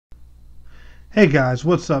Hey guys,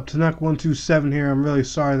 what's up? Tanuck127 here. I'm really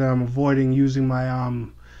sorry that I'm avoiding using my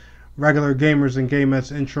regular gamers and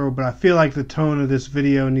gamettes intro, but I feel like the tone of this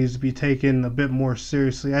video needs to be taken a bit more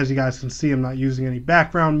seriously. As you guys can see, I'm not using any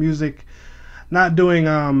background music, not doing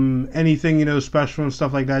anything special and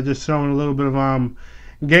stuff like that. Just showing a little bit of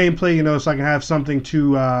gameplay, so I can have something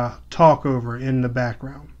to talk over in the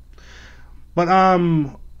background. But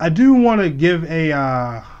I do want to give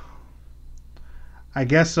I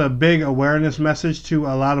guess a big awareness message to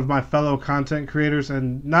a lot of my fellow content creators,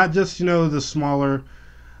 and not just the smaller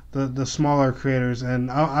creators. And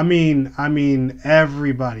I mean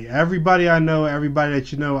everybody I know, everybody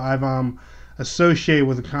that I've associated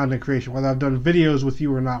with the content creation, whether I've done videos with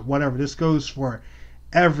you or not, whatever. This goes for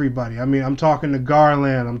everybody. I mean, I'm talking to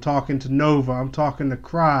Garland, I'm talking to Nova, I'm talking to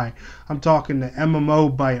Cry, I'm talking to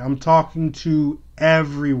MMO Bite, I'm talking to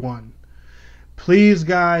everyone. Please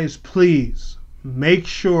guys, please make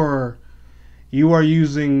sure you are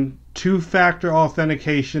using two-factor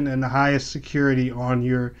authentication and the highest security on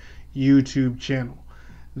your YouTube channel.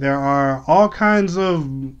 There are all kinds of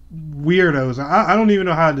weirdos. I don't even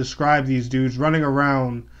know how to describe these dudes running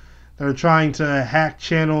around that are trying to hack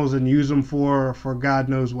channels and use them for God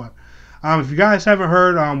knows what. If you guys haven't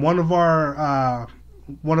heard, one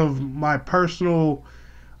of my personal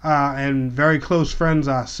and very close friends,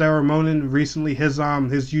 Sarah Monin, recently his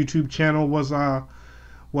YouTube channel was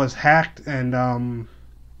hacked, and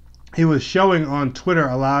he was showing on Twitter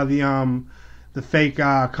a lot of the fake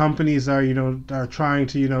companies that are trying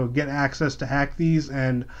to get access to hack these.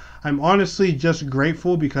 And I'm honestly just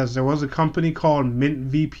grateful, because there was a company called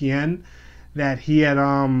Mint VPN that he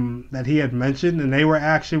had mentioned, and they were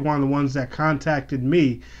actually one of the ones that contacted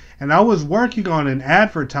me, and I was working on an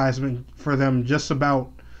advertisement for them just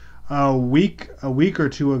about a week or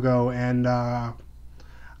two ago, and I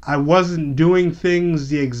wasn't doing things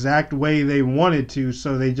the exact way they wanted to,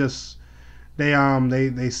 so they had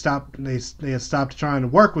stopped trying to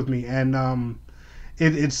work with me, and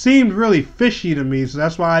it seemed really fishy to me, so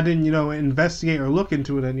that's why I didn't investigate or look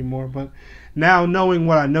into it anymore. But now, knowing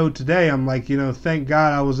what I know today, I'm like, thank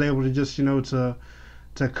God I was able to just to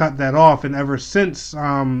cut that off. And ever since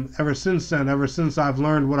I've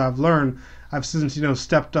learned what I've learned, I've since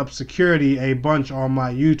stepped up security a bunch on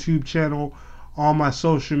my YouTube channel, on my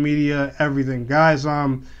social media, everything. Guys,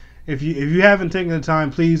 if you haven't taken the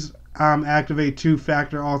time, please activate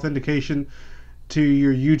two-factor authentication to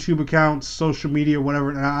your YouTube accounts, social media, whatever.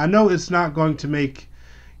 And I know it's not going to make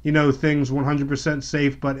things 100%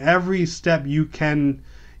 safe, but every step you can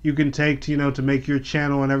take to make your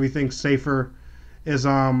channel and everything safer is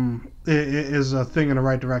a thing in the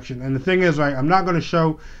right direction. And the thing is, right, I'm not going to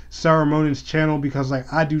show Sarah Monin's channel, because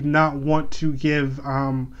I do not want to give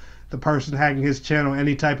the person hacking his channel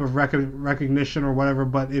any type of recognition or whatever.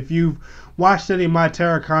 But if you've watched any of my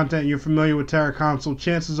Terra content and you're familiar with Terra Console,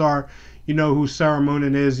 chances are you know who Sarah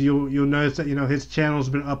Monin is. You'll notice that his channel's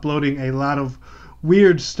been uploading a lot of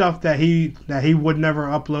weird stuff that he would never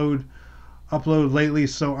upload lately.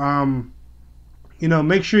 So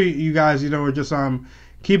make sure you guys are just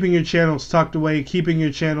keeping your channels tucked away, keeping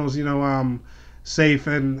your channels safe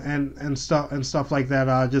and stuff like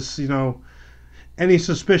that. Just any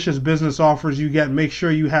suspicious business offers you get, make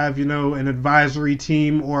sure you have an advisory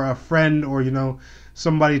team or a friend, or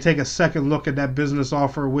somebody take a second look at that business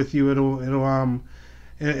offer with you. It'll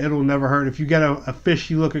never hurt. If you get a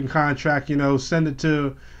fishy looking contract, send it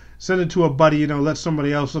to a buddy. Let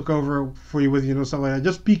somebody else look over it for you with stuff like that.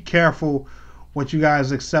 Just be careful what you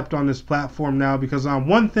guys accept on this platform now, because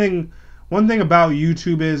one thing about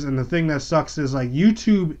YouTube is, and the thing that sucks is, like,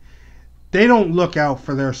 YouTube, they don't look out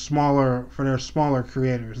for their smaller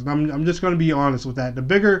creators. And I'm just going to be honest with that. The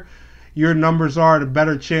bigger your numbers are, the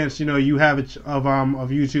better chance you have of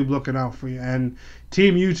YouTube looking out for you. And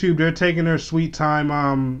Team YouTube, they're taking their sweet time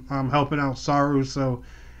helping out Saru. So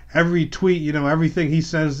every tweet, everything he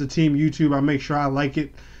sends to Team YouTube, I make sure I like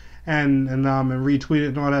it and retweet it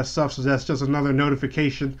and all that stuff. So that's just another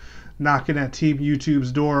notification knocking at Team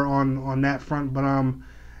YouTube's door on that front. But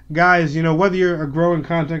guys, whether you're a growing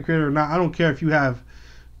content creator or not, I don't care if you have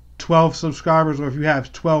 12 subscribers or if you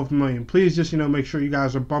have 12 million. Please just make sure you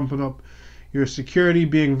guys are bumping up your security,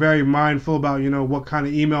 being very mindful about what kind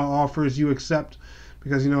of email offers you accept,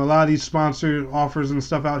 because a lot of these sponsored offers and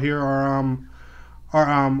stuff out here are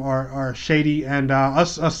shady. And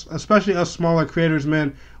us, especially us smaller creators,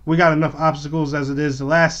 man, we got enough obstacles as it is. The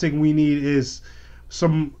last thing we need is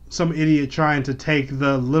some idiot trying to take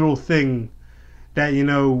the little thing that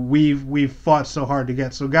we've fought so hard to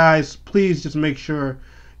get. So guys, please just make sure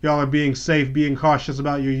y'all are being safe, being cautious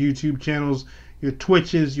about your YouTube channels, your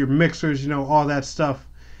Twitches, your Mixers, all that stuff.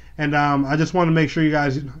 And I just want to make sure you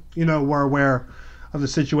guys, were aware of the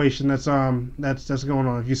situation that's going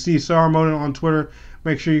on. If you see Saramoto on Twitter,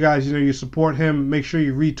 make sure you guys, you support him. Make sure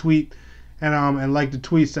you retweet and like the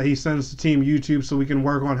tweets that he sends to Team YouTube, so we can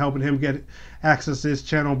work on helping him get access to his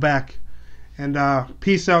channel back. And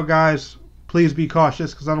peace out, guys. Please be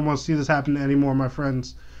cautious, because I don't want to see this happen to any more of my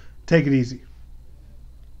friends. Take it easy.